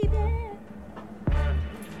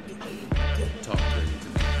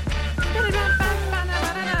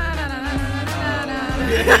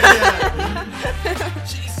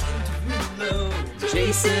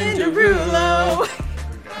Jason Derulo.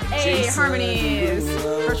 Hey, harmonies.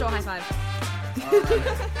 Virtual high five.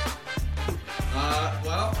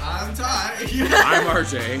 Well, I'm Ty. I'm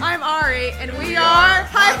RJ. I'm Ari, and we are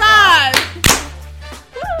High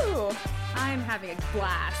Five. Woo! I'm having a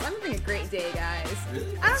blast. I'm having a great day, guys.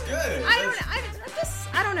 Really? That's good.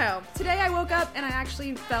 I don't know. Today I woke up and I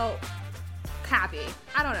actually felt happy.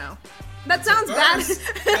 I don't know. That sounds bad. Is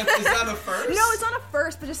that a first? No, it's not a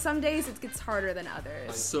first, but just some days it gets harder than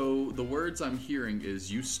others. So the words I'm hearing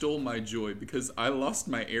is you stole my joy because I lost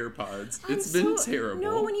my AirPods. It's been terrible.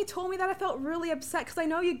 No, when you told me that, I felt really upset because I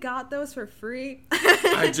know you got those for free.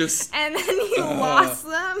 I just... and then you lost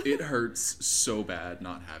them. It hurts so bad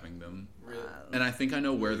not having them. Really? And I think I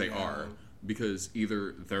know where they are because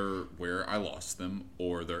either they're where I lost them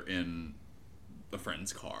or they're in a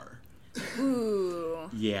friend's car. Ooh.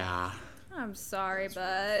 Yeah. I'm sorry,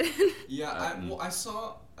 bud. Yeah, I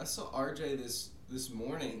saw RJ this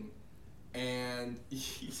morning, and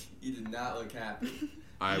he did not look happy.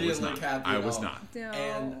 I was not. No.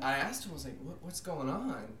 And I asked him, I was like, what's going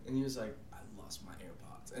on? And he was like, I lost my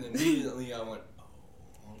AirPods. And immediately I went,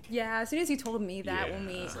 oh, okay. Yeah, as soon as you told me that when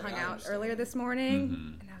we hung out earlier this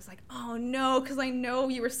morning, and I was like, oh no, because I know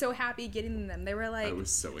you were so happy getting them. They were like, I was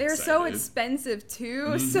so they were so expensive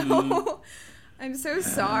too, so I'm so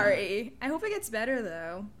sorry. I hope it gets better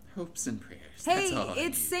though. Hopes and prayers. Hey, That's all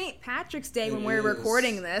it's St. Patrick's Day when It we're is.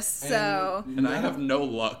 recording this, so... And I have no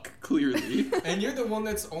luck, clearly. And you're the one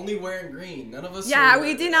that's only wearing green. None of us Yeah, are,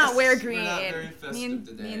 we did not wear green. We're not very festive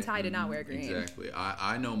today. Me and Ty did not wear green. Exactly.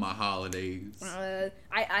 I know my holidays.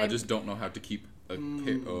 I just don't know how to keep a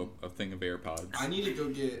thing of AirPods. I need to go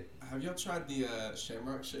get... Have y'all tried the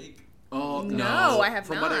Shamrock Shake? Oh, No, I have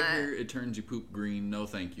From not. what I hear, it turns you poop green. No,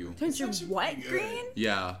 thank you. Turns your actually what pretty good. green?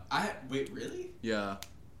 Yeah. Wait, really? Yeah.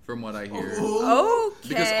 From what I hear. Oh. Okay.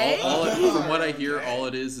 Because from what I hear, all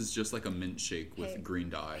it is just like a mint shake with green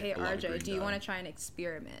dye. Hey, a lot of RJ, green do you dye. want to try an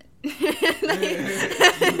experiment? You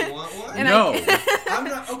want one? No. I'm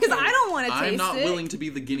not... Okay. Because I don't want to taste it. I'm not willing to be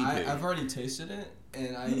the guinea pig. I've already tasted it,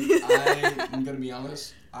 and I'm gonna be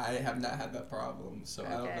honest, I have not had that problem, so I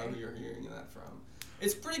don't know who you're hearing that from.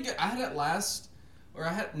 It's pretty good. I had it I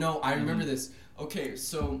remember this. Okay,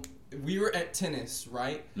 so we were at tennis,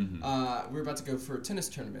 right? We were about to go for a tennis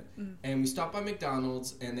tournament, and we stopped by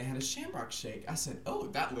McDonald's, and they had a Shamrock Shake. I said, oh,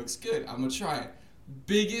 that looks good. I'm gonna try it.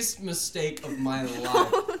 Biggest mistake of my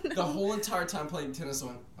life. The whole entire time playing tennis, I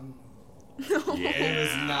went, oh. Yeah. It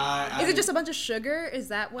was not. Is it just a bunch of sugar? Is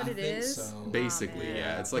that what I it think is? so. Basically, man.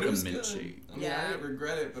 yeah. It's But like it a was mint good. shake. I mean, I didn't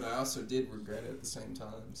regret it, but I also did regret it at the same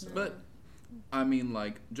time. So. But, I mean,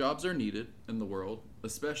 like, jobs are needed in the world,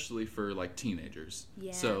 especially for, like, teenagers.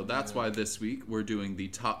 Yeah. So that's why this week we're doing the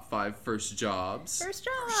top 5 first jobs. First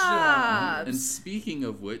job. And jobs. speaking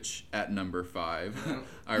of which, at number 5,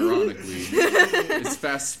 ironically, is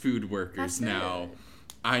fast food workers. Fast Now, food.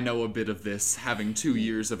 I know a bit of this, having 2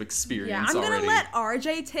 years of Yeah, experience I'm already. gonna let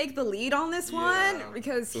RJ take the lead on this one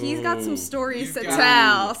because he's got some Ooh. stories to You've tell.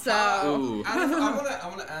 got- So Ooh. I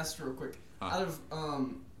want to ask real quick. Out of how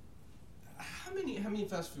many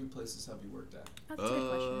fast food places have you worked at? that's a good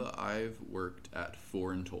question. I've worked at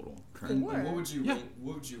 4 in total And currently. Four? what would you Yeah. rank?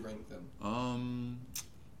 What would you rank them?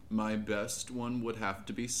 My best one would have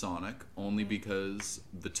to be Sonic, only because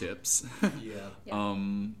the tips. Yeah.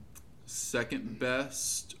 Second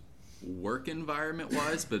best work environment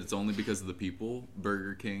wise, but it's only because of the people.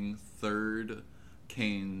 Burger King. Third,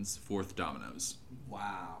 Cane's. Fourth, Domino's.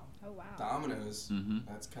 Wow. Oh wow. Domino's. Mm-hmm.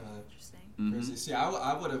 That's kind of Interesting. crazy. See,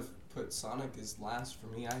 I would have put Sonic as last for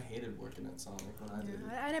me. I hated working at Sonic when I did it.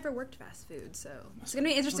 I never worked fast food, so it's gonna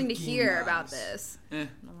be interesting to Freaking hear nice. about this.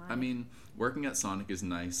 I mean, working at Sonic is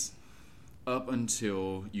nice up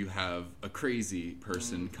until you have a crazy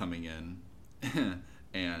person coming in.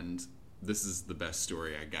 And this is the best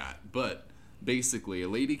story I got. But basically, a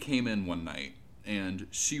lady came in one night and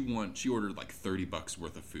she ordered like $30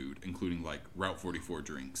 worth of food, including like Route 44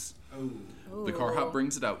 drinks. Oh. The car hop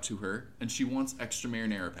brings it out to her, and she wants extra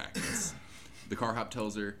marinara packets. The car hop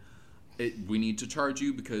tells her, we need to charge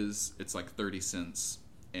you because it's like 30 cents,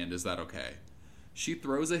 and is that okay? She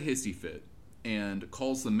throws a hissy fit and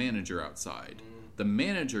calls the manager outside. The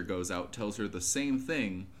manager goes out, tells her the same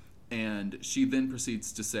thing, and she then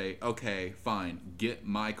proceeds to say, okay, fine, get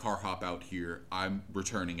my car hop out here. I'm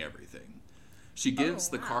returning everything. She gives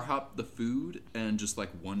the car hop the food and just like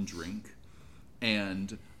one drink,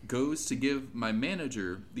 and goes to give my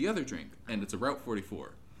manager the other drink, and it's a Route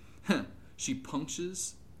 44. She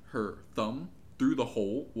punctures her thumb through the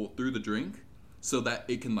hole, through the drink, so that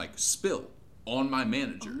it can like spill on my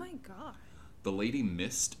manager. Oh my god. the lady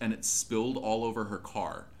missed and it spilled all over her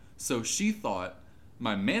car. So she thought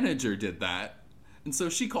my manager did that, and so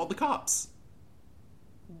she called the cops.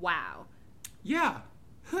 Wow. Yeah.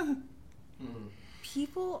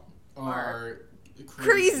 People are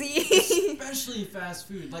crazy. Especially fast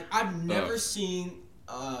food. Like, I've never seen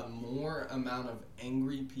more amount of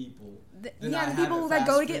angry people than I have people that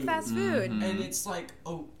go to get fast food. Mm-hmm. And it's like,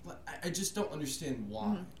 I just don't understand why.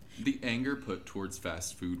 Mm-hmm. The anger put towards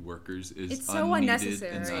fast food workers is so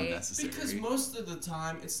unnecessary. and unnecessary. Because most of the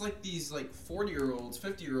time, it's like these 40-year-olds,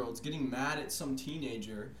 50-year-olds getting mad at some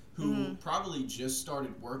teenager who probably just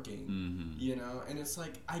started working, you know? And it's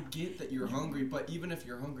like, I get that you're hungry, but even if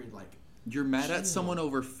you're hungry, you're mad at someone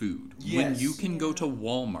over food when you can go to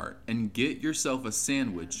Walmart and get yourself a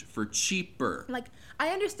sandwich for cheaper. Like, I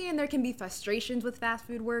understand there can be frustrations with fast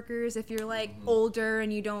food workers if you're older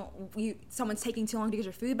and someone's taking too long to get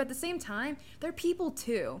your food, but at the same time, they're people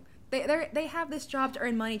too. They have this job to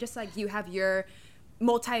earn money just like you have your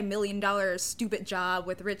multi-million-dollar stupid job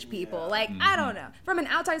with rich people. I don't know. From an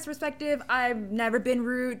outsider's perspective, I've never been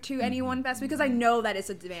rude to anyone fast food because I know that it's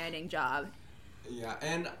a demanding job. Yeah,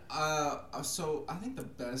 and so I think the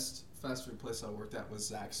best fast food place I worked at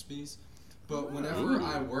was Zaxby's. But whenever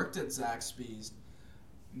I worked at Zaxby's,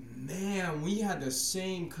 man, we had the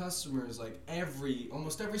same customers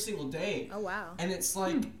almost every single day. Oh, wow. And it's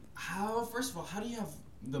like, first of all, how do you have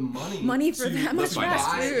the money for that much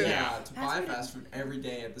fast food? Yeah, to buy fast food every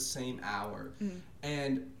day at the same hour.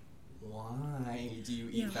 And why do you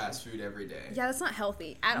eat fast food every day? Yeah, that's not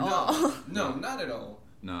healthy at all. No, not at all.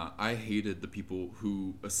 Nah, I hated the people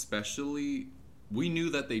who, especially, we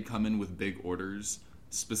knew that they'd come in with big orders,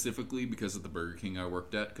 specifically because of the Burger King I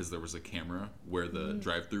worked at, because there was a camera where the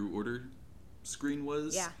drive-through order screen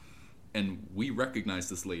was. Yeah. And we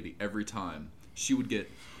recognized this lady every time. She would get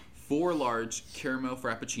 4 large caramel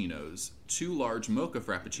frappuccinos, 2 large mocha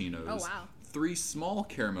frappuccinos. Oh, wow. 3 small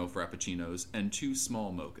caramel frappuccinos, and 2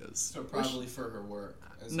 small mochas. So probably for her work.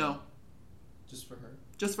 No. Just for her?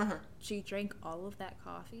 Just for her. She drank all of that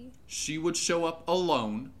coffee? She would show up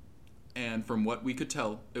alone, and from what we could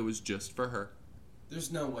tell, it was just for her.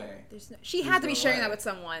 There's no way. She had to be sharing that with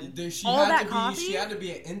someone. She had to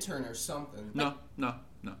be an intern or something. No.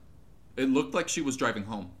 It looked like she was driving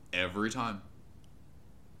home every time.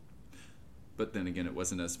 But then again, it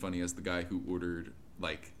wasn't as funny as the guy who ordered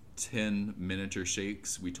 10 miniature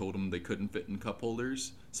shakes. We told him they couldn't fit in cup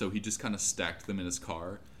holders, so he just kind of stacked them in his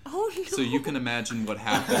car. Oh, no. So you can imagine what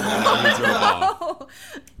happened when he drove off.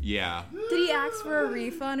 Yeah. Did he ask for a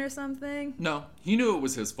refund or something? No, he knew it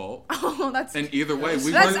was his fault. Oh, that's... And either way,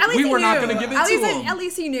 we were not going to give it to him. At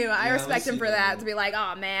least he knew. I respect him for that. To be like,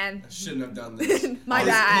 oh, man. I shouldn't have done this. My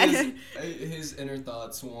bad. His inner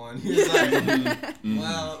thoughts won. He was like,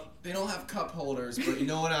 well, they don't have cup holders, but you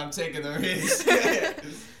know what? I'm taking the risk.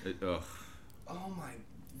 Oh, my...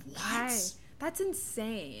 Why? That's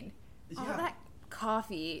insane. Yeah. All that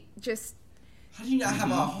coffee just... How do you not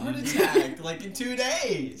have a heart attack in 2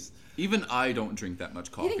 days? Even I don't drink that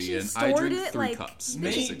much coffee, and I drink 3 cups.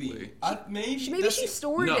 Maybe. Maybe she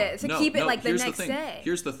stored it to keep it the next day.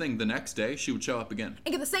 Here's the thing. The next day, she would show up again.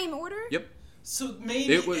 And get the same order? Yep. So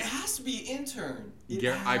maybe it has to be intern. It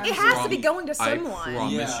has to be going to someone. I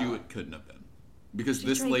promise you it couldn't have been. Because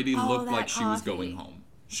this lady looked like she was going home.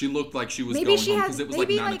 She looked like she was going home because it was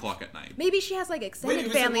 9 o'clock at night. Maybe she has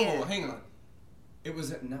extended family. Hang on. It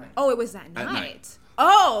was at night. Oh, it was at night. Night.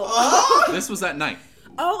 Oh. This was at night.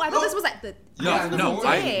 Oh, I thought this was at the... No.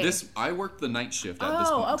 I worked the night shift at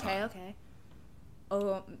this point in time. Okay.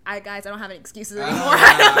 Oh, guys, I don't have any excuses anymore.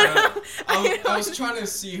 I was trying to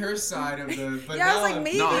see her side of the... But now I'm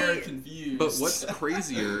very confused. But what's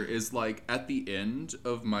crazier is, at the end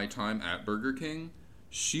of my time at Burger King,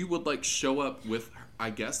 she would, show up with, I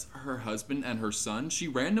guess, her husband and her son. She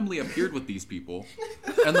randomly appeared with these people.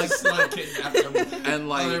 And, kidnapped them.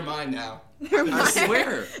 And, they're mine now. I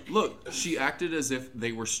swear. Look, she acted as if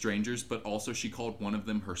they were strangers, but also she called one of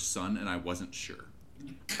them her son, and I wasn't sure.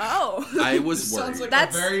 Oh. I was worried. Sounds like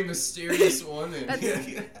a very mysterious woman.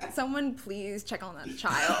 Someone please check on that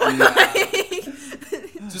child.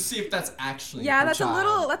 To see if that's actually that's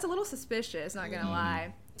child. a little suspicious, not gonna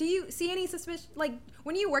lie. Do you see any suspicion,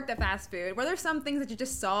 when you worked at fast food, were there some things that you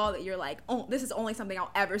just saw that you're like, oh, this is only something I'll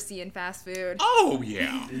ever see in fast food? Oh,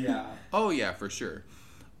 yeah. Yeah. Oh, yeah, for sure.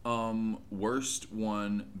 Worst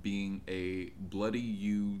one being a bloody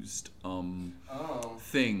used,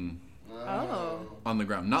 thing on the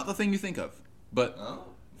ground. Not the thing you think of, but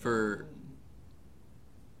for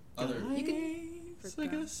other... You could... I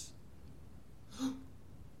guess.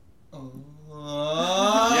 Oh.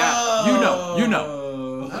 Yeah, you know.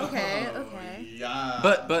 Okay. Yeah.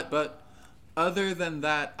 But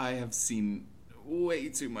that, I have seen way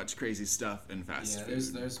too much crazy stuff in fast food.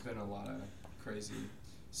 Yeah, there's been a lot of crazy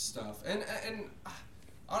stuff, and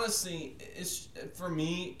honestly, it's for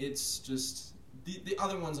me, it's just the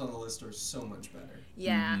other ones on the list are so much better.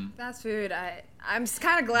 Yeah, fast food. I'm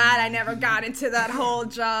kind of glad I never got into that whole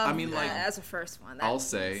job. I mean, like, as a first one. I'll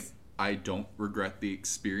say I don't regret the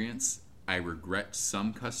experience. I regret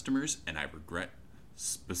some customers, and I regret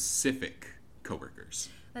specific coworkers.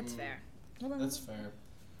 That's fair. That's fair.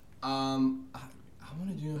 I want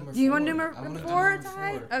to do number 4. Do you want to do number 4,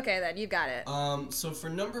 Ty? Okay, then you got it. So for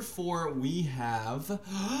number 4, we have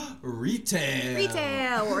retail.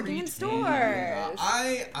 Retail, working in stores.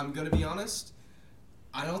 I'm gonna be honest.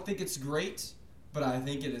 I don't think it's great, but I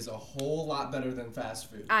think it is a whole lot better than fast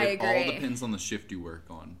food. I agree. It all agree. depends on the shift you work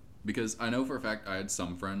on. Because I know for a fact I had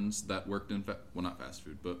some friends that worked in, well, not fast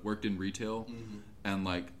food, but worked in retail, and,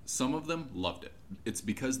 like, some of them loved it. It's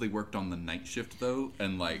because they worked on the night shift, though,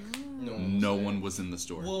 and, like, no one was in the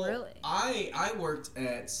store. Well, really? I worked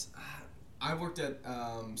at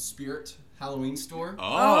Spirit Halloween store.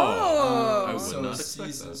 I would so not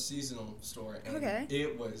expect that. Seasonal store. And Okay.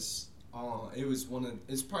 it's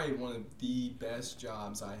probably one of the best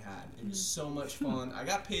jobs I had. It was so much fun. I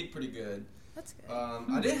got paid pretty good. That's good.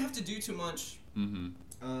 I didn't have to do too much. We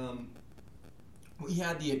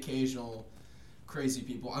had the occasional crazy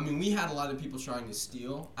people. I mean, we had a lot of people trying to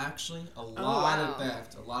steal, actually. A lot of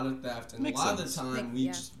theft. And Makes a lot sense. of the time,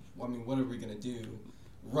 what are we going to do?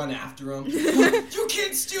 Run after them? You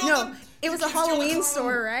can't steal them! It was a Halloween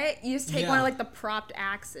store, right? You just take one of, like, the propped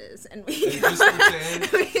axes, and we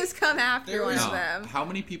just come after one of them. How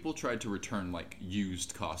many people tried to return, like,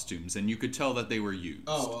 used costumes, and you could tell that they were used?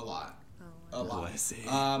 Oh, a lot. A lot. Bless it.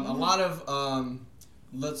 A lot of,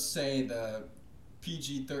 let's say, the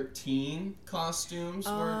PG-13 costumes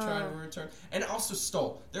were trying to return. And also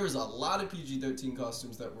stole. There was a lot of PG-13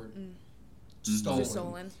 costumes that were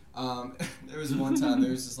stolen. There was one time,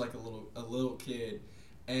 there was just, like, a little kid,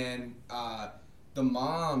 and the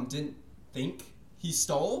mom didn't think he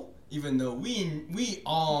stole, even though we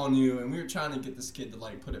all knew, and we were trying to get this kid to,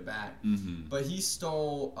 like, put it back. But he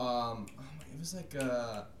stole, it was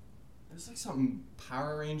like some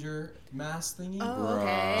Power Ranger mask thingy. Oh, okay.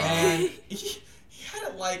 And he had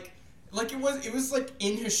it like it was like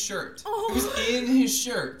in his shirt. Oh. It was in his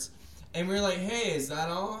shirt. And we were like, hey, is that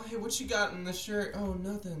all? Hey, what you got in the shirt? Oh,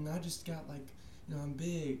 nothing. I just got, like, I'm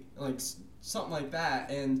big. Like, something like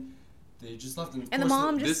that. And they just left him. And the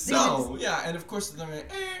mom just... yeah. And, of course, they're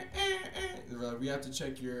like, They're like, we have to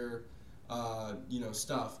check your,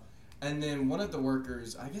 stuff. And then one of the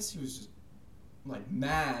workers, I guess he was just, like,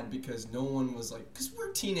 mad because no one was like, because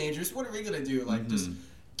we're teenagers, what are we gonna do? Like, just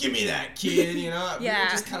give me that, kid, We were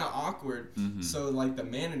just kind of awkward. So, like, the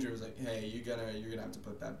manager was like, hey, you're gonna have to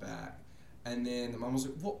put that back. And then the mom was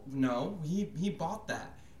like, well, no, he bought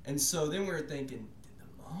that. And so then we were thinking, did the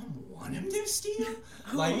mom want him to steal?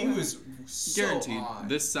 Like, he was so Guaranteed. odd.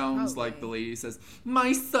 This sounds like the lady says,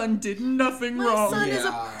 my son did nothing wrong. My son is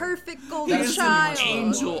a perfect golden He's child. an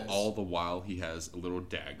angel, all the while he has a little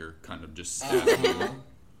dagger kind of just stabbing him.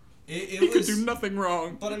 He could do nothing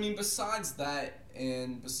wrong. But, I mean, besides that,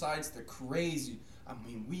 and besides the crazy, I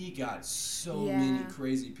mean, we got so many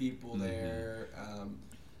crazy people there.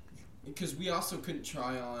 Because we also couldn't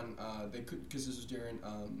try on, because this was during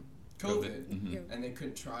COVID. And they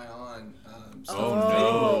couldn't try on.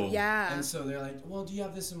 No. Yeah. And so they're like, well, do you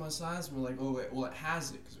have this in my size? And we're like, oh, well, it has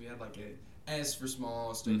it, because we had like a S for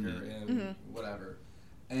small sticker and whatever.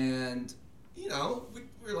 And, we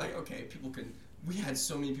were like, okay, people can. We had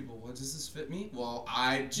so many people. Well, does this fit me? Well,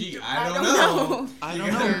 I don't know. I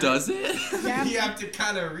don't know. Does it? Yeah. You have to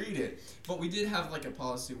kind of read it. But we did have like a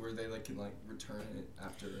policy where they can return it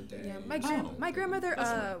after a day. Yeah, my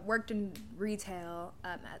grandmother worked in retail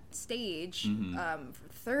at Stage for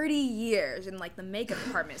 30 years in like the makeup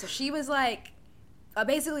department. So she was like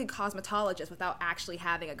basically a cosmetologist without actually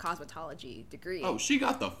having a cosmetology degree. Oh, she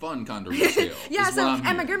got the fun kind of retail.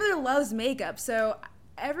 And my grandmother loves makeup, so.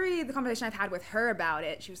 The conversation I've had with her about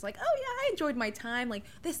it, she was like, oh yeah, I enjoyed my time. Like,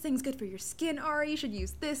 this thing's good for your skin, Ari. You should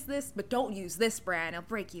use this, but don't use this brand. It'll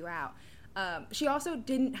break you out. She also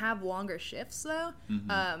didn't have longer shifts, though.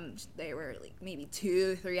 They were like maybe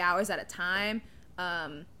 2-3 hours at a time.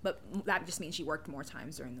 But that just means she worked more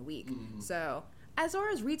times during the week. So as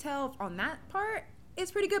far as retail on that part,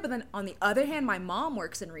 it's pretty good. But then on the other hand, my mom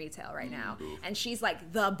works in retail right now. And she's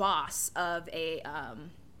like the boss of a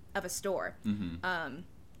store.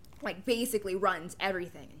 Like basically runs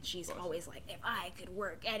everything, and she's always like, if I could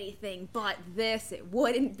work anything but this, it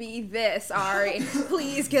wouldn't be this, Ari.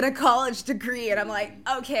 Please get a college degree. And I'm like,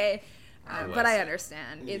 okay, But I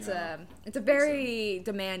understand. It's a very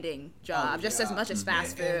demanding job, just as much as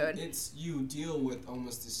fast food. It's you deal with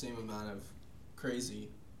almost the same amount of crazy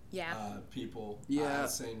people.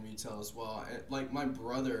 Saying retail as well. And, like my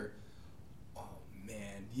brother, oh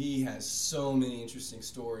man, he has so many interesting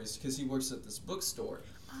stories because he works at this bookstore.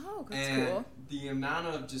 Oh, that's cool. The amount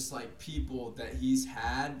of just like people that he's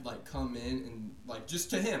had like come in and like just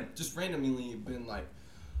to him, just randomly been like,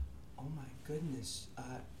 oh my goodness,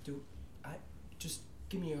 just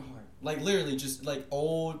give me your heart. Like literally, just like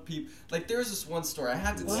old people. Like there's this one story I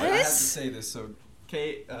have to say this. So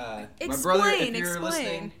Kate, my brother, if you're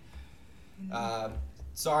listening,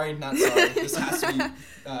 sorry, not sorry. This has to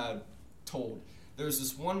be told. There's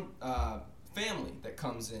this one family that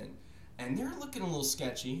comes in. And they're looking a little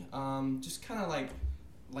sketchy. Just kind of like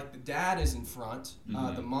the dad is in front,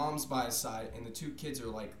 the mom's by his side, and the two kids are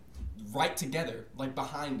like right together, like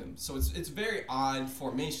behind them. So it's very odd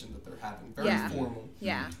formation that they're having, very formal.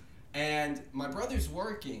 Yeah. And my brother's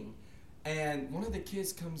working, and one of the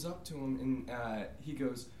kids comes up to him, and he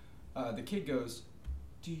goes, the kid goes,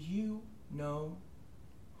 "Do you know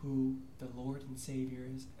who the Lord and Savior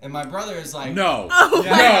is?" And my brother is like, "No." Oh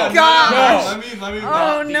my gosh. Let me.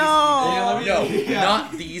 Oh no.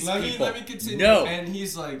 Not these people. Let me continue. No. And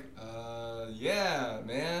he's like, yeah,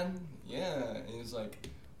 man, yeah. And he's like,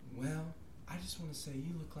 well, I just want to say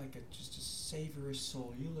you look like just a saviorous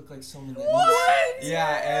soul. You look like someone that What?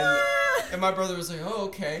 Yeah, and my brother was like, oh,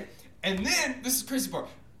 okay. And then this is the crazy part.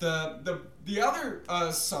 The other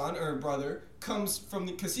son or brother comes from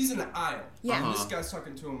because he's in the aisle. Yeah. And this guy's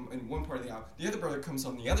talking to him in one part of the aisle. The other brother comes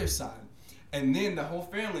on the other side, and then the whole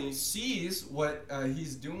family sees what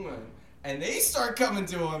he's doing, and they start coming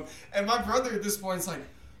to him. And my brother at this point is like,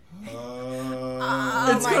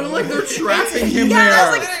 it's kind of like they're trapping him there.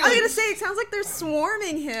 I was gonna say it sounds like they're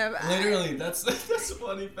swarming him. Literally, that's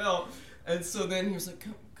what he felt. And so then he was like,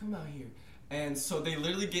 come out here. And so they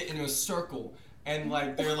literally get into a circle, and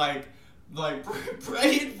like they're like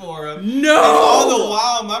praying for him. No! And all the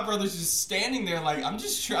while, my brother's just standing there like, I'm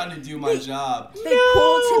just trying to do my job. They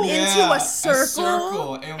pulled him into a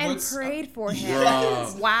circle and prayed for him.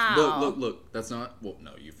 Yes. Wow. Look. That's not... Well,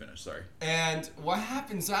 no, you finish. Sorry. And what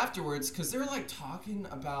happens afterwards, because they're like talking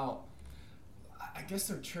about, I guess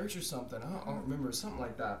their church or something. I don't remember. Something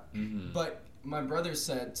like that. Mm-hmm. But my brother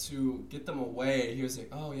said to get them away, he was like,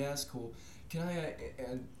 oh, yeah, that's cool. Can I,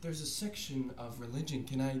 there's a section of religion.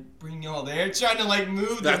 Can I bring y'all there? Trying to like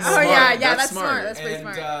move them. Oh yeah, that's smart. That's pretty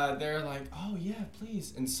smart. And they're like, oh yeah,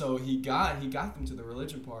 please. And so he got them to the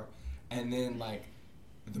religion part. And then like,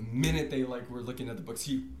 the minute they like were looking at the books,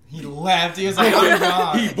 he left. He was like, oh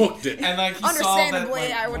god. He booked it. And like he saw that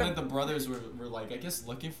like, one of the brothers were like, I guess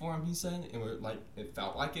looking for him, he said. And we're like, it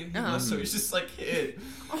felt like it. So he's just like hid.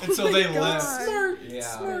 And so they left. Smart. Yeah.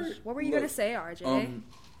 Smart. What were you gonna say, RJ?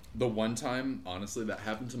 The one time, honestly, that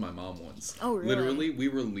happened to my mom once. Oh, really? Literally, we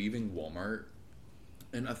were leaving Walmart,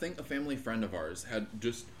 and I think a family friend of ours had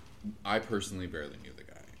just... I personally barely knew the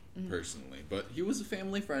guy, personally. But he was a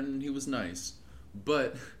family friend, and he was nice.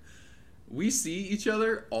 But we see each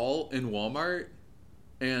other all in Walmart,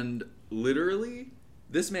 and literally,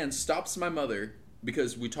 this man stops my mother,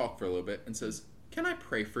 because we talk for a little bit, and says, "Can I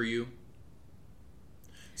pray for you?"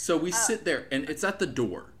 So we sit there, and it's at the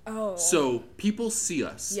door. Oh. So people see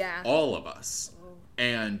us, all of us, Oh.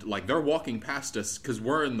 and like they're walking past us because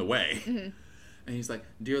we're in the way. Mm-hmm. And he's like,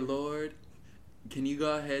 "Dear Lord, can you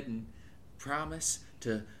go ahead and promise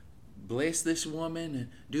to bless this woman and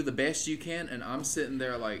do the best you can?" And I'm sitting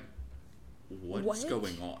there like, what's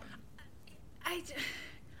going on? I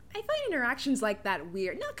find interactions like that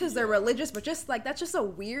weird. Not because they're religious, but just like that's just a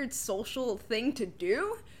weird social thing to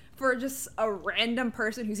do. For just a random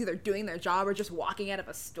person who's either doing their job or just walking out of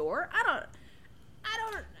a store. I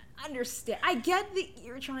don't understand. I get that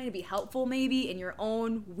you're trying to be helpful maybe in your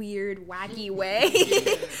own weird, wacky way.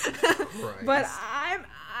 But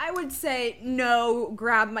I would say no,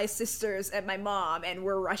 grab my sisters and my mom and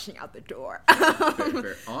we're rushing out the door.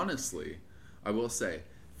 Fair. Honestly, I will say,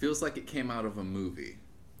 feels like it came out of a movie.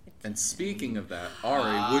 And speaking of that,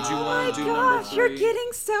 Ari, would you want to do number 3? You're getting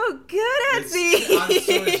so good at me. I'm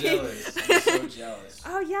so jealous.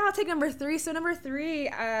 Oh yeah, I'll take number 3. So number 3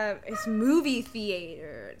 is movie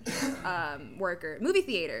theater worker. Movie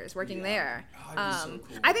theaters working there. Oh, so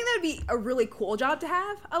cool. I think that would be a really cool job to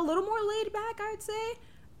have. A little more laid back, I would say.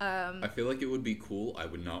 I feel like it would be cool. I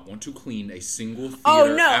would not want to clean a single theater.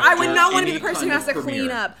 Oh no, I would not want to be the person who has to premiere.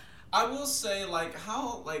 clean up. I will say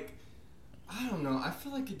I don't know. I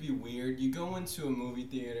feel like it'd be weird. You go into a movie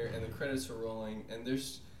theater and the credits are rolling, and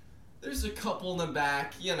there's a couple in the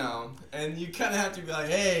back, and you kind of have to be like,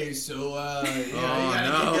 hey, so you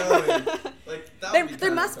gotta keep going.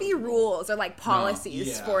 There must be rules or like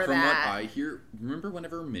policies for From that. what I hear, remember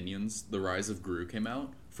whenever Minions: The Rise of Gru came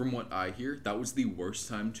out? From what I hear, that was the worst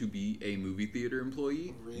time to be a movie theater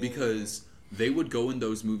employee because they would go in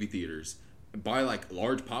those movie theaters, buy like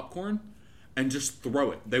large popcorn, and just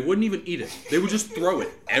throw it. They wouldn't even eat it. They would just throw it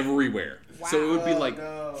everywhere. Wow. So it would be like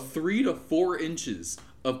 3 to 4 inches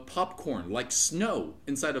of popcorn, like snow,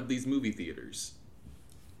 inside of these movie theaters.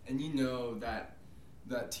 And you know that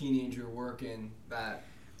teenager working that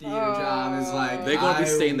theater job is like, they're going to be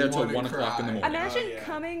staying there till 1 o'clock in the morning. Imagine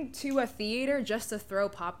coming to a theater just to throw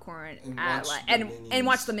popcorn and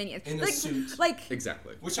watch the Minions. In a suit.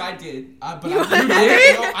 Exactly. Which I did.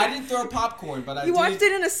 I didn't throw popcorn, but I did. You watched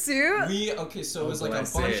it in a suit? So it was like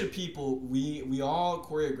a bunch of people. We all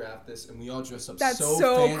choreographed this, and we all dressed up That's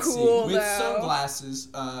so fancy cool, with though. sunglasses.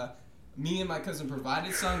 Me and my cousin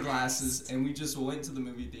provided sunglasses, and we just went to the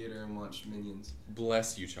movie theater and watched Minions.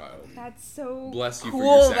 Bless you, child. That's so Bless you cool,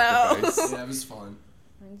 for your sacrifice. Yeah, it was fun.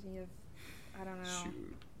 Reminds me of, I don't know.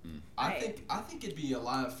 Shoot. I think it'd be a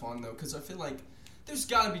lot of fun though, because I feel like there's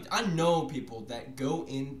gotta be. I know people that go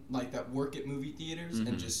in that work at movie theaters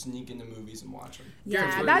and just sneak into movies and watch them.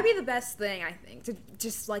 Yeah, that'd be the best thing, I think, to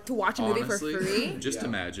just to watch a movie Honestly, for free. Just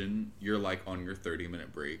imagine you're on your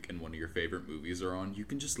 30-minute break and one of your favorite movies are on. You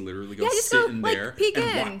can just literally go just sit go, in there peek and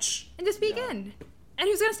in. watch. And just peek in. And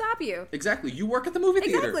who's gonna stop you? Exactly. You work at the movie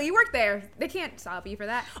theater. Exactly. You work there. They can't stop you for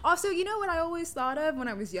that. Also, you know what I always thought of when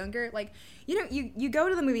I was younger? You go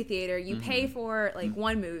to the movie theater, you pay for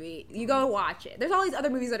one movie, you go watch it. There's all these other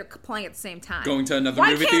movies that are playing at the same time. Going to another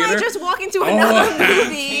Why movie can't theater? I just walk into another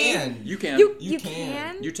movie? You can. You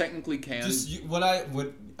can? You technically can. What I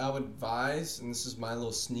would advise, and this is my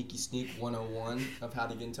little sneak 101 of how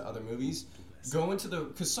to get into other movies. Go into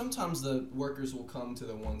because sometimes the workers will come to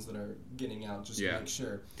the ones that are getting out just to make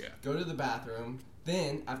sure. Yeah. Go to the bathroom.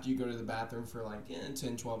 Then, after you go to the bathroom for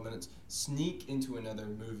 10, 12 minutes, sneak into another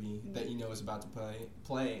movie that you know is about to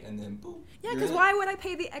play, and then boom. Yeah, because why would I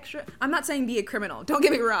pay the extra? I'm not saying be a criminal. Don't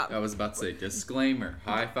get me wrong. I was about to say, disclaimer.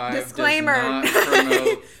 High Five Disclaimer. does not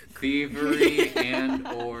promote thievery and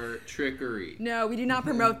or trickery. No, we do not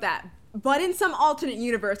promote that. But in some alternate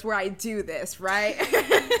universe where I do this, right?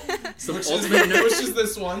 Which is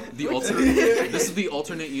this one. This is the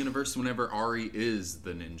alternate universe whenever Ari is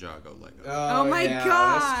the Ninjago Lego. Oh my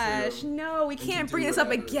gosh. No, we can't bring this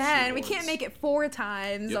up again. We can't make it 4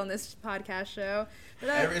 times on this podcast show.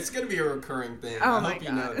 It's going to be a recurring thing. Oh I my hope God.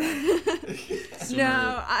 you know that.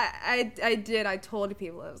 No, I did. I told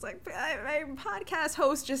people. I was like, my podcast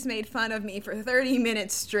host just made fun of me for 30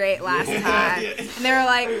 minutes straight last time. And they were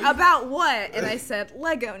like, about what? And I said,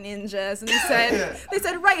 Lego ninjas. And they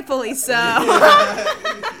said, rightfully so.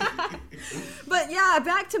 But yeah,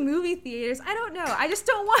 back to movie theaters. I don't know. I just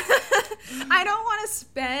don't want to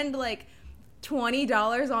spend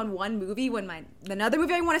 $20 on one movie when another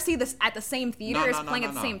movie I want to see this at the same theater is playing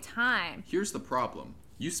at the same time. Here's the problem.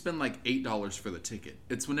 You spend $8 for the ticket.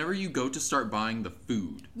 It's whenever you go to start buying the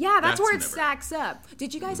food. Yeah, that's where it stacks up.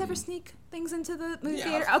 Did you guys ever sneak things into the movie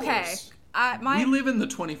theater? Okay. We live in the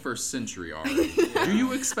 21st century, Ari. Do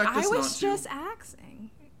you expect us not to? I was just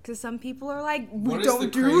asking. Because some people are like, what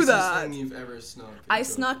don't do that. What is the craziest thing you've ever snuck? I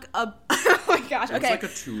snuck a... Oh my gosh, okay.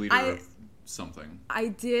 It's a 2 liter of something.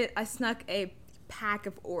 I snuck a pack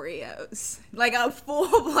of Oreos. A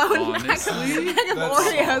full-blown pack of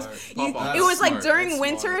Oreos. It was during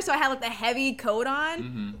winter, so I had the heavy coat on.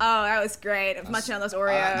 Mm-hmm. Oh, that was great. I was munching on those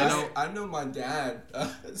Oreos. I know my dad,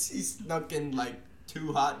 he snuck in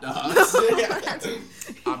 2 hot dogs.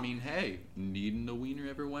 I mean, hey, needing a wiener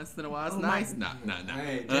every once in a while is nice. Nah.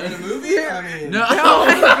 Hey, during a movie? I mean, no. Oh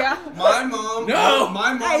my God. My mom. No.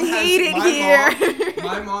 My mom. I hate it here.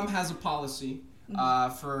 My mom has a policy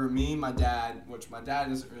for me, my dad, which my dad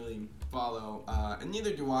doesn't really follow, and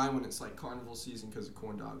neither do I when it's carnival season because of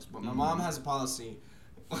corn dogs. But my mom has a policy.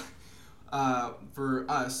 For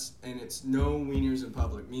us, and it's no wieners in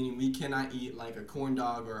public, meaning we cannot eat a corn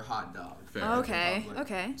dog or a hot dog.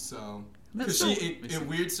 Okay. So, because it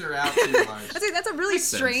weirds her out too much. That's a really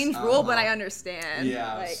strange rule, but I understand.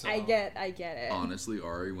 Yeah, I get it. Honestly,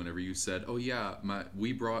 Ari, whenever you said, "Oh yeah,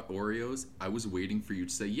 we brought Oreos," I was waiting for you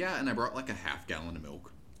to say, "Yeah," and I brought a half gallon of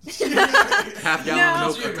milk. Half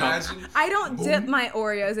gallon of milk. I don't dip my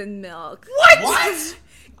Oreos in milk. What?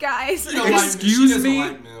 Guys, excuse me.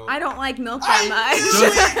 I don't like milk that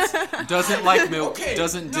much. Doesn't like milk. Okay.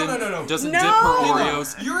 Doesn't dip her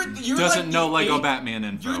Oreos. You're doesn't know Lego Batman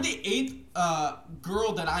info. You're the 8th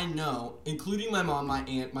girl that I know, including my mom, my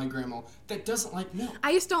aunt, my grandma, that doesn't like milk.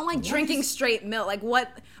 I just don't like drinking straight milk. What?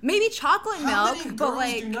 Maybe chocolate milk, but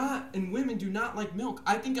girls do not and women do not like milk.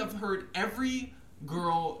 I think I've heard every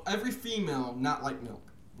girl, every female not like milk.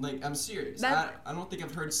 Like, I'm serious. I don't think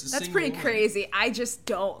I've heard a single That's pretty crazy. I just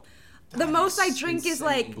don't. The most I drink is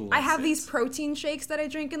like, I have these protein shakes that I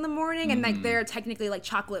drink in the morning, and like they're technically like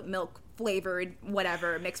chocolate milk flavored,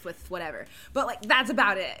 whatever, mixed with whatever. But like, that's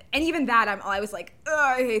about it. And even that, I was like, ugh,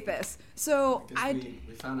 I hate this. So we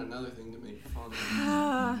found another thing to make fun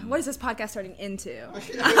of. What is this podcast turning into?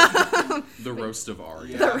 The roast of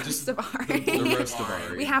Ari. Yeah, the roast of Ari. The roast of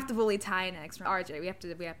Ari. We have to bully Ty next. RJ, we have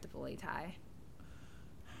to bully Ty.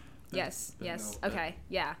 Yes. Okay.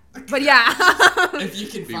 Yeah. But yeah. If you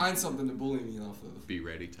can find something to bully me off of. Be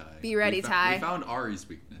ready, Ty. Be ready, Ty. We found Ari's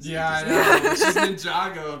weakness. Yeah, I know. She's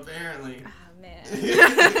Ninjago, apparently. Oh,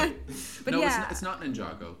 man. But no, yeah. it's not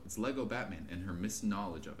Ninjago. It's Lego Batman and her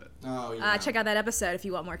misknowledge of it. Oh, yeah. Check out that episode if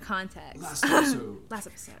you want more context. Last episode. Last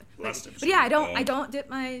episode. But yeah, I don't dip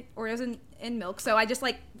my Oreos in milk, so I just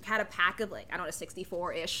like had a pack of like, I don't know,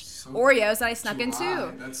 64-ish Oreos that I snuck in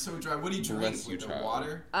too. That's so dry. What do you drink with the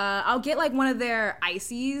water? I'll get like one of their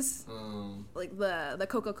ices, like the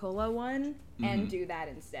Coca-Cola one, and do that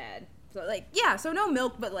instead. So like, yeah, so no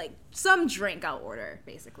milk, but like some drink I'll order,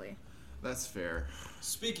 basically. That's fair.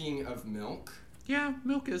 Speaking of milk. Yeah,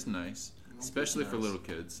 milk is nice. Especially for little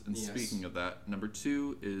kids. And speaking of that, number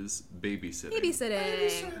 2 is babysitting.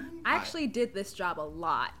 Babysitting. I actually did this job a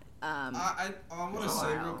lot. I want to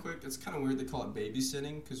say real quick, it's kind of weird they call it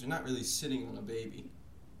babysitting because you're not really sitting on a baby.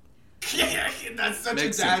 That's such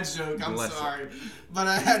a dad joke. I'm sorry. But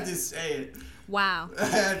I had to say it. Wow. I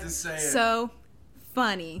had to say it. So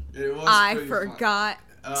funny. It was I forgot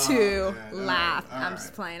to laugh. All I'm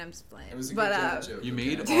just playing. It was a good dad joke. You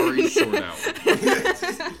made Ari short out.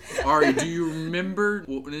 Ari, do you remember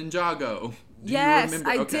Ninjago? Yes,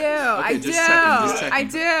 I do. Okay, I do. Just checking. I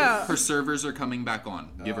do. Her servers are coming back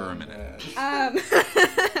on. Give her a minute.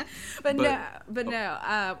 But no.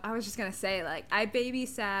 I was just gonna say, like, I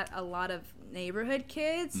babysat a lot of neighborhood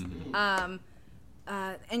kids,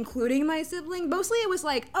 including my sibling. Mostly, it was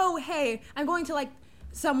like, oh, hey, I'm going to like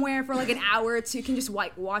somewhere for like an hour or two, can just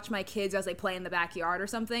like watch my kids as they play in the backyard or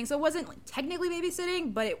something. So it wasn't like, technically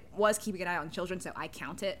babysitting, but it was keeping an eye on children, so I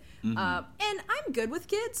count it. And I'm good with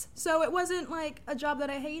kids, so it wasn't like a job that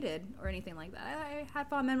I hated or anything like that. I had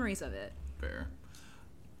fond memories of it. Fair.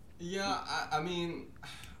 Yeah, I mean,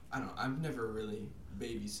 I don't know. I've never really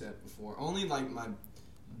babysat before. Only like my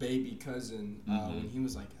baby cousin when he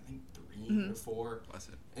was like, I think 3 or 4. Bless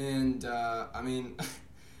it. And I mean,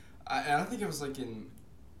 I think it was like in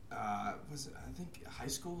I think high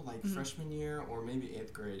school, like freshman year or maybe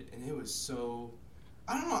 8th grade, and it was so,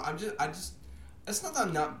 I don't know. I just it's not that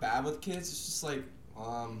I'm not bad with kids. It's just like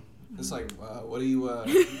it's like what do you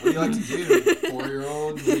like to do,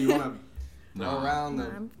 4-year-old? Do you want to throw around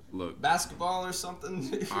the basketball or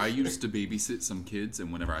something? I used to babysit some kids,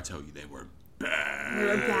 and whenever I tell you, they were bad. They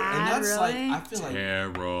were bad, and that's really? like I feel like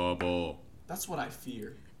terrible. That's what I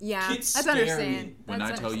fear. Yeah, kids that's scare understand. me. When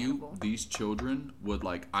I tell you, these children would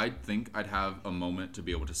like, I'd think I'd have a moment to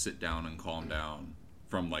be able to sit down and calm down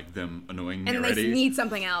from like them annoying me and already. they need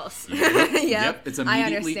something else. Yep. It's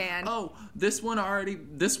immediately. I understand. Oh, this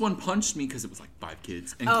one punched me because it was like 5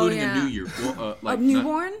 kids, including a new year. Well, like a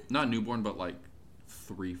newborn? Not newborn, but like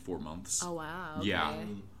 3-4 months. Oh wow. Okay. Yeah.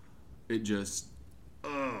 It just.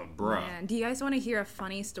 Bruh. Man, do you guys want to hear a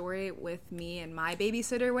funny story with me and my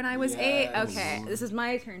babysitter when I was 8? Okay, this is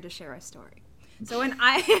my turn to share a story. So when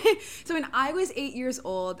I was 8 years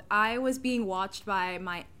old, I was being watched by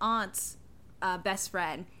my aunt's best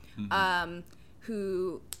friend,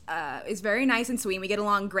 who is very nice and sweet. And we get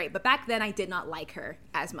along great, but back then I did not like her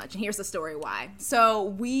as much. And here's the story why. So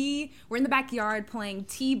we were in the backyard playing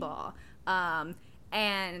t-ball,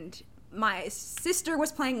 and my sister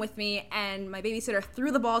was playing with me, and my babysitter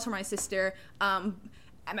threw the ball to my sister, and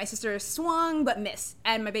my sister swung but missed,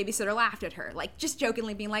 and my babysitter laughed at her, like just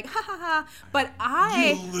jokingly being like, ha ha ha. But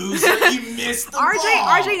you loser, you missed the ball.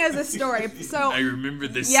 RJ knows this story, so I remember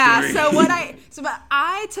this story. Yeah, but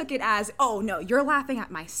I took it as, oh no, you're laughing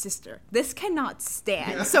at my sister. This cannot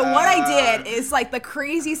stand. So what I did is like the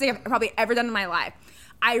craziest thing I've probably ever done in my life.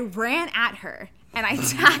 I ran at her. And I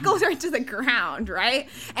tackled her to the ground, right?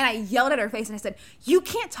 And I yelled at her face and I said, you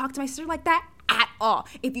can't talk to my sister like that at all.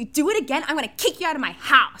 If you do it again, I'm going to kick you out of my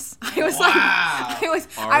house. I was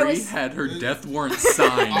Ari had her death warrant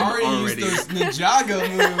signed Ari already. used those Ninjago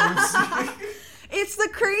moves. It's the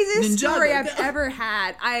craziest story I've ever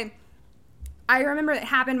had. I I remember it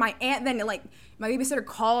happened. My aunt then, like, my babysitter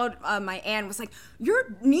called my aunt and was like,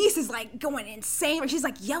 your niece is, like, going insane. She's,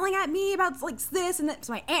 like, yelling at me about, like, this and that.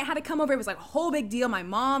 So my aunt had to come over. It was, like, a whole big deal. My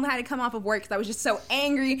mom had to come off of work because I was just so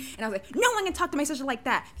angry. And I was like, no one can talk to my sister like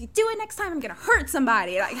that. If you do it next time, I'm going to hurt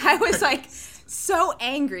somebody. Like, I was, like, so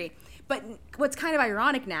angry. But what's kind of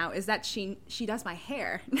ironic now is that she does my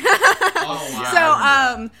hair. Oh,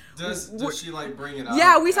 wow. So, does she, like, bring it up?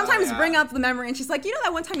 Yeah, we sometimes bring up the memory, and she's like, you know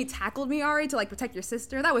that one time you tackled me, Ari, to, like, protect your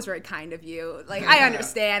sister? That was very kind of you. Like, I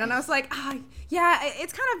understand. And I was like, yeah,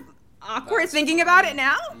 it's kind of awkward thinking about it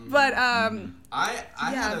now. But, I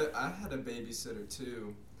had a babysitter,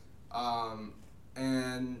 too.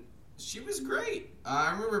 And she was great.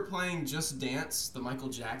 I remember playing Just Dance, the Michael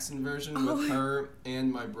Jackson version, with her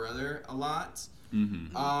and my brother a lot.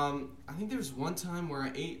 Mm-hmm. I think there was one time where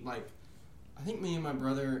I ate, like, I think me and my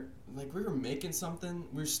brother, like, we were making something.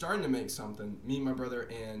 We were starting to make something, me and my brother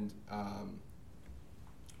and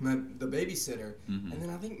the babysitter. Mm-hmm. And then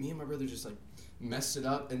I think me and my brother just, like, messed it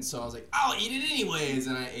up. And so I was like, I'll eat it anyways.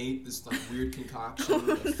 And I ate this, like, weird concoction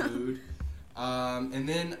of food. And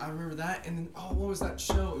then I remember that, and then, what was that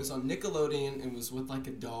show? It was on Nickelodeon. It was with, like,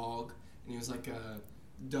 a dog, and he was, like, a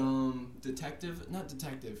dumb not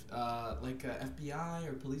detective, like a FBI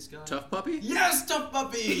or police guy. Tough Puppy? Yes, Tough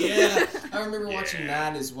Puppy! Yeah! I remember watching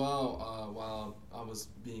that as well, while I was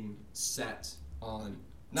being set on,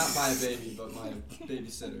 not by a baby, but my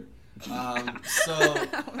babysitter. I'm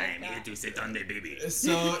here to sit on the baby.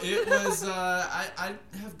 So it was, I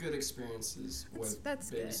have good experiences with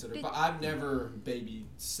babysitter, but I've never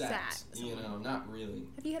babysat, not really.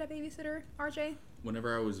 Have you had a babysitter, RJ?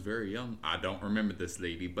 Whenever I was very young, I don't remember this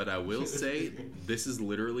lady, but I will say this is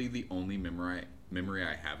literally the only memory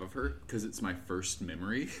I have of her, because it's my first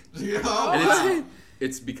memory. And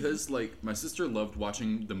it's because, like, my sister loved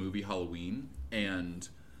watching the movie Halloween, and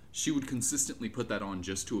she would consistently put that on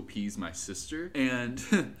just to appease my sister.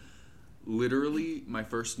 And literally, my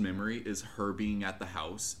first memory is her being at the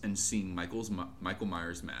house and seeing Michael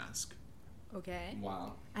Myers' mask. Okay.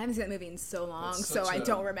 Wow. I haven't seen that movie in so long, so I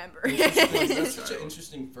don't remember. That's such an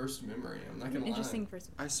interesting first memory. I'm not going to lie. Interesting first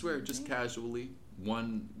memory. I swear, just casually,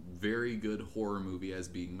 one very good horror movie as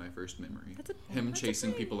being my first memory. Him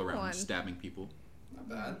chasing people around, stabbing people. Not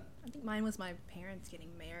bad. I think mine was my parents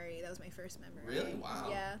getting married. That was my first memory. Really? Wow.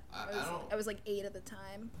 Yeah. I was like 8 at the time.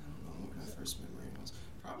 I don't know what my first memory was.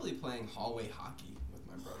 Probably playing hallway hockey with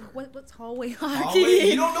my brother. What's hallway hockey?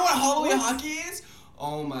 You don't know what hallway hockey is?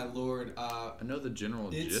 Oh my lord. I know the general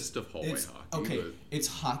gist of hallway hockey. Okay, but it's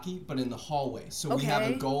hockey, but in the hallway. So we have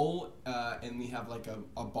a goal, and we have like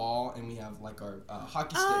a ball, and we have like our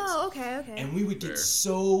hockey sticks. Oh, okay. And we would get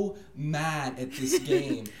so mad at this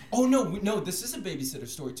game. No, this is a babysitter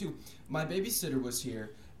story too. My babysitter was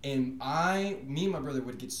here, and me and my brother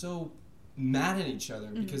would get so mad at each other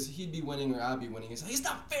because he'd be winning or I'd be winning. He's like, it's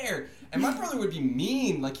not fair. And my brother would be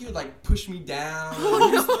mean. Like, he would, like, push me down. He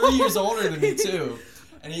was 3 years older than me, too.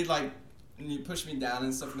 And he'd push me down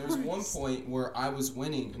and stuff. And there was one point where I was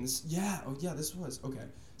winning. And this was. Okay.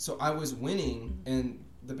 So I was winning, and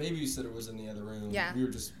the babysitter was in the other room. Yeah. We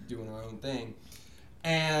were just doing our own thing.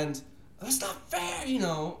 And that's not fair,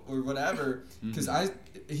 or whatever. Because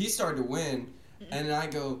he started to win. And I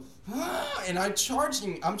go, and I'm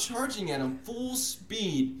charging at him full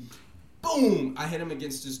speed. Boom! I hit him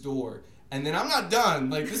against his door. And then I'm not done.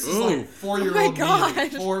 Like, this is like 4-year-old me.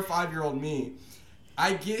 Like 4 or 5-year-old me.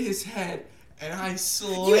 I get his head, and I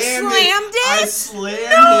slammed You slammed it? I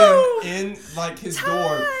slammed him in, like, his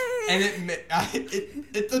door. And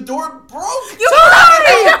the door broke. You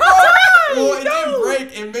lied! Well, it didn't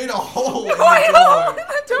break. It made a hole in the door.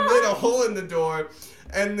 It made a hole in the door.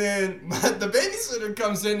 And then the babysitter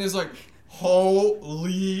comes in and is like,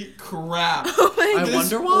 holy crap. Oh my God. I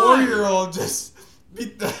wonder why. 4-year-old just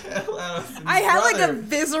beat the hell out of his I had brother. like a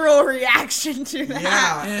visceral reaction to that.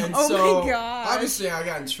 Yeah. And oh so, my gosh. obviously I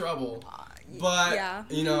got in trouble. But,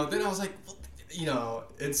 then I was like,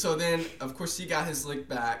 and so then, of course, he got his lick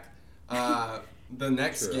back. The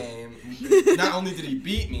next game, not only did he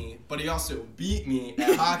beat me, but he also beat me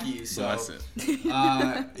at hockey. So, it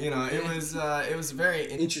was a very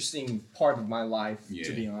interesting part of my life,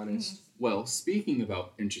 to be honest. Well, speaking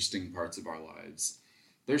about interesting parts of our lives,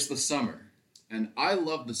 there's the summer, and I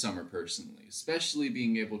love the summer personally, especially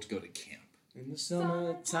being able to go to camp. In the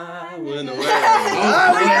summertime, when the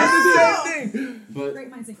But great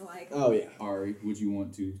minds think alike. Oh yeah, Ari, would you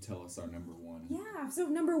want to tell us our number one? Yeah. So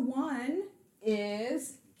number 1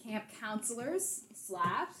 is camp counselors /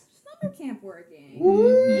 summer camp working.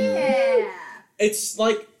 Yeah. It's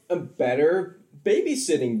like a better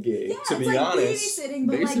babysitting gig, to be honest. Babysitting,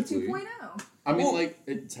 but Basically. like 2.0. I mean,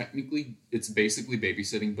 technically, it's basically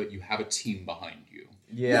babysitting, but you have a team behind you.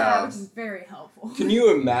 Yeah, which is very helpful. Can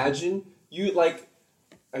you imagine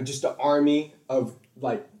just an army of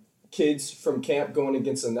kids from camp going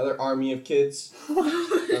against another army of kids?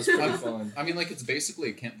 That's pretty fun. I mean, it's basically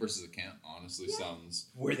a camp versus a camp. Honestly, sounds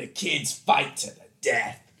where the kids fight to the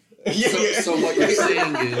death. So what you're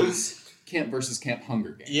saying is camp versus camp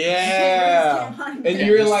Hunger Games. Yeah, and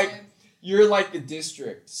you're like the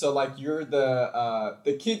district. So you're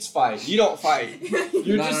the kids fight. You don't fight.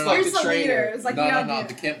 You're the trainer. No.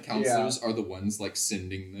 The camp counselors are the ones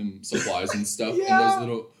sending them supplies and stuff,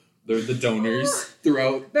 and they're the donors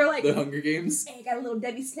throughout the Hunger Games. Hey, got a little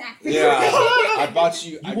Debbie snack. Yeah, I bought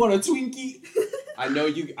you. You want a Twinkie? I know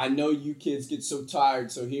you kids get so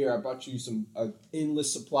tired. So here, I brought you some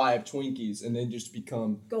endless supply of Twinkies, and then just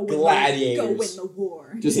become gladiators. Go win the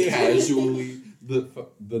war. Just casually, the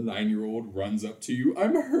 9-year-old runs up to you.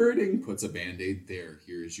 I'm hurting. Puts a Band-Aid there.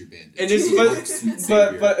 Here's your Band-Aid. And it's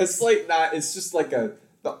but it's not. It's just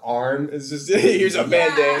the arm is just here's a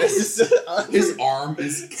Band-Aid. It's just his arm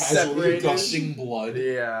is casually gushing blood.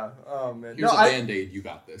 Yeah. Oh man. Here's a Band-Aid. You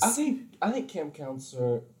got this. I think camp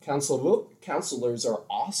counselors are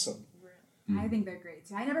awesome. I think they're great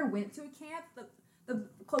too. I never went to a camp. The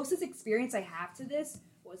closest experience I have to this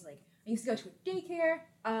was I used to go to a daycare.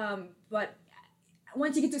 But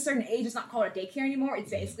once you get to a certain age, it's not called a daycare anymore.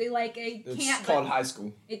 It's basically a camp. It's called high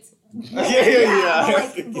school. It's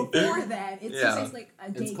yeah. Before then, it's just a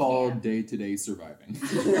daycare. It's called day-to-day surviving.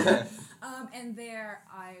 And there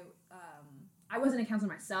I wasn't a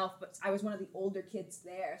counselor myself, but I was one of the older kids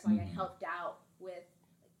there, so I helped out with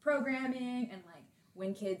programming and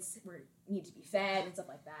when kids need to be fed and stuff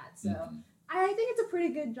like that. So I think it's a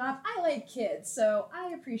pretty good job. I like kids, so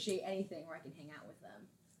I appreciate anything where I can hang out with them.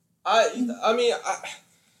 I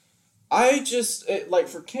just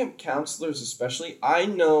for camp counselors especially. I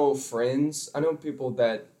know people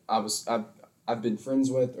that I've been friends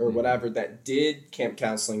with or whatever that did camp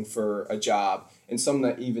counseling for a job, and some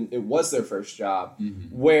that even it was their first job,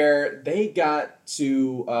 where they got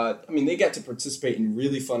to participate in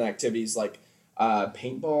really fun activities like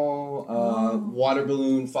paintball, water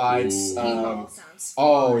balloon fights. Paintball sounds fun.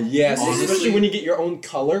 Oh yes, especially when you get your own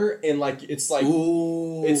color and it's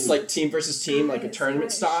team versus team, a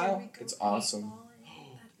tournament style. It's awesome.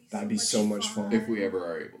 That'd be so much fun if we ever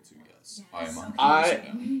are able to. Yes, I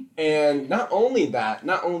am. And not only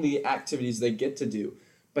activities they get to do,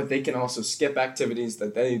 but they can also skip activities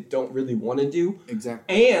that they don't really want to do.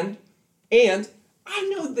 Exactly. And I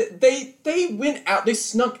know that they went out, they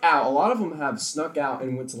snuck out. A lot of them have snuck out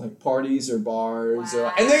and went to parties or bars,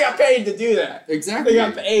 and they got paid to do that. Exactly. They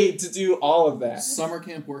got paid to do all of that. Summer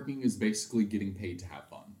camp working is basically getting paid to have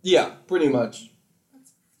fun. Yeah, pretty much.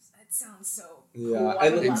 That sounds so yeah, cool.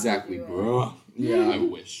 And exactly, bro. Yeah, I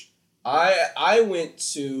wish. I went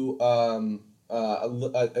to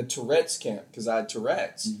a Tourette's camp because I had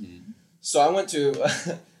Tourette's. So I went to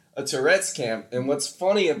a Tourette's camp, and what's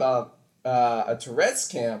funny about a Tourette's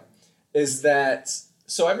camp is that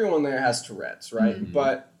everyone there has Tourette's, right?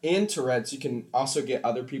 But in Tourette's, you can also get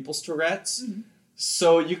other people's Tourette's.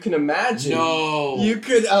 So you can imagine. No. You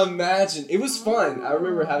could imagine. It was fun. I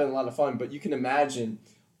remember having a lot of fun. But you can imagine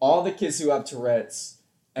all the kids who have Tourette's.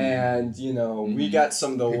 And, we got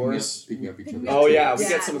some of the worst. Picking up each other. Oh, yeah. We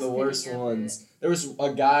got some of the worst ones. There was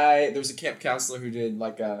a camp counselor who did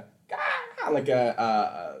a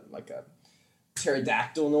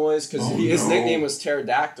pterodactyl noise because his nickname was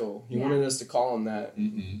Pterodactyl. He wanted us to call him that.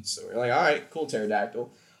 So we're like, all right, cool,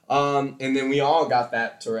 Pterodactyl. And then we all got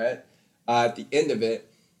that Tourette at the end of it.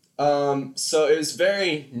 So it was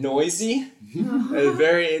very noisy and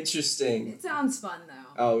very interesting. It sounds fun, though.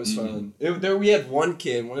 Oh, it was fun. We had one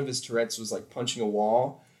kid, one of his Tourette's was punching a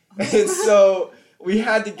wall. And so we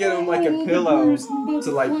had to get him a pillow to punch.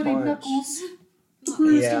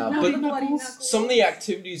 Yeah, but some of the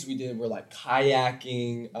activities we did were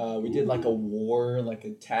kayaking. We did a war, a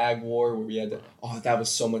tag war where we had to. Oh, that was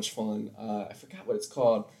so much fun. I forgot what it's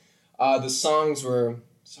called. The songs were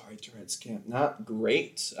Tourette's camp, not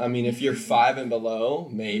great. I mean, if you're 5 and below,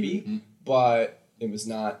 maybe, but it was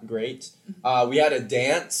not great. We had a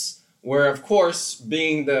dance where, of course,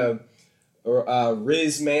 being the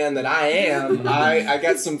Riz man that I am, I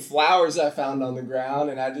got some flowers I found on the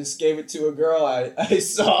ground, and I just gave it to a girl I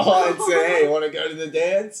saw and said, hey, want to go to the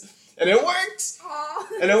dance? And it worked!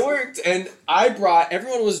 And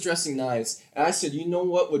everyone was dressing nice, and I said, you know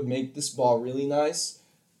what would make this ball really nice?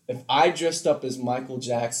 If I dressed up as Michael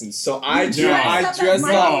Jackson. So I dressed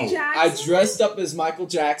up as Michael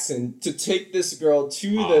Jackson to take this girl to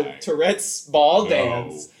the Tourette's ball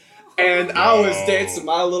dance. And I was dancing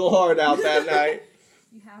my little heart out that night.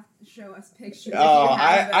 You have to show us pictures. Oh,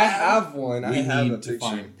 I have one. We I have need a to picture.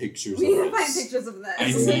 find pictures We need of to find this. pictures of this. I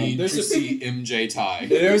need to see MJ tie.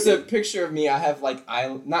 There's a picture of me. I have like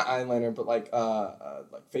not eyeliner, but like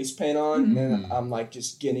face paint on, and then I'm like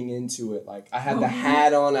just getting into it. Like I had the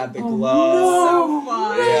hat on, I had the gloves. So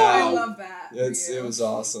fun. Yeah. I love that. It was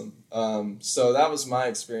awesome. So that was my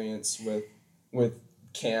experience with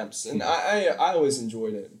camps, and I always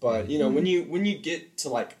enjoyed it. But you know, when you get to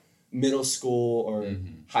like middle school or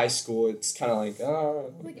high school, it's kind of like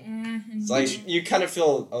it's like you kind of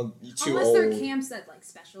feel too unless old. they're camps that like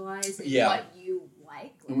specialize in what you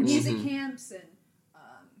like music camps and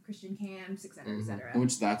Christian camps, etc., etc.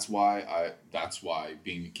 Which that's why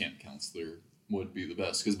being a camp counselor would be the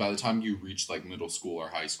best, because by the time you reach like middle school or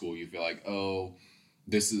high school, you feel like, oh,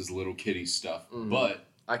 this is little kiddie stuff, but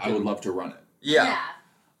I would love to run it. Yeah.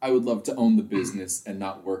 I would love to own the business and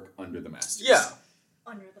not work under the masters. Yeah.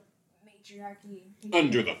 Under the matriarchy.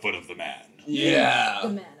 Under the foot of the man. Yeah. The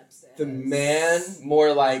man upstairs. The man,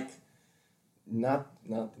 more like not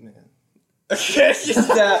the man. I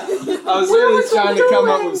was really trying to come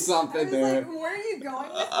up with something there. Like, where are you going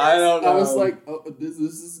with this? I don't know. I was like, oh, this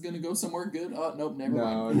is gonna go somewhere good. Oh, nope, never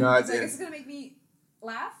mind. No, I It's like, didn't. is this gonna make me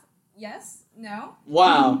laugh? Yes? No?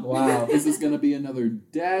 Wow. Is this gonna be another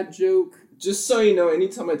dad joke? Just so you know,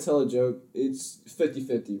 anytime I tell a joke, it's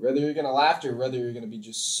 50-50. Whether you're going to laugh or whether you're going to be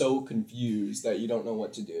just so confused that you don't know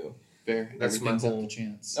what to do. Fair. That's my Everything's whole up to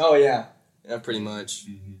chance. Oh, yeah. Yeah, pretty much.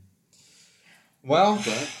 Well,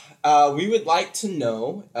 we would like to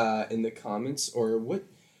know in the comments or what,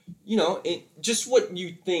 just what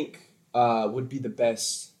you think would be the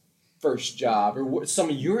best first job or what some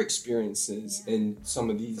of your experiences in some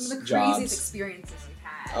of these Some of the jobs. craziest experiences you've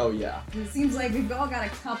had. Oh, yeah. It seems like we've all got a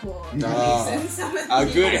couple of No. these in some of A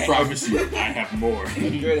these. good I promise you, I have more.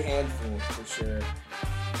 A good handful, for sure.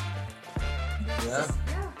 Yeah.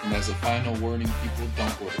 And as a final warning, people,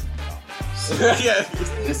 don't order from Domino's. Yeah.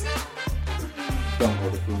 Don't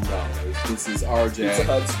order from Domino's. This is RJ. Pizza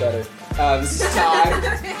Hut's better. This is Ty.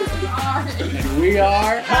 All right. And we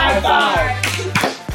are High Five!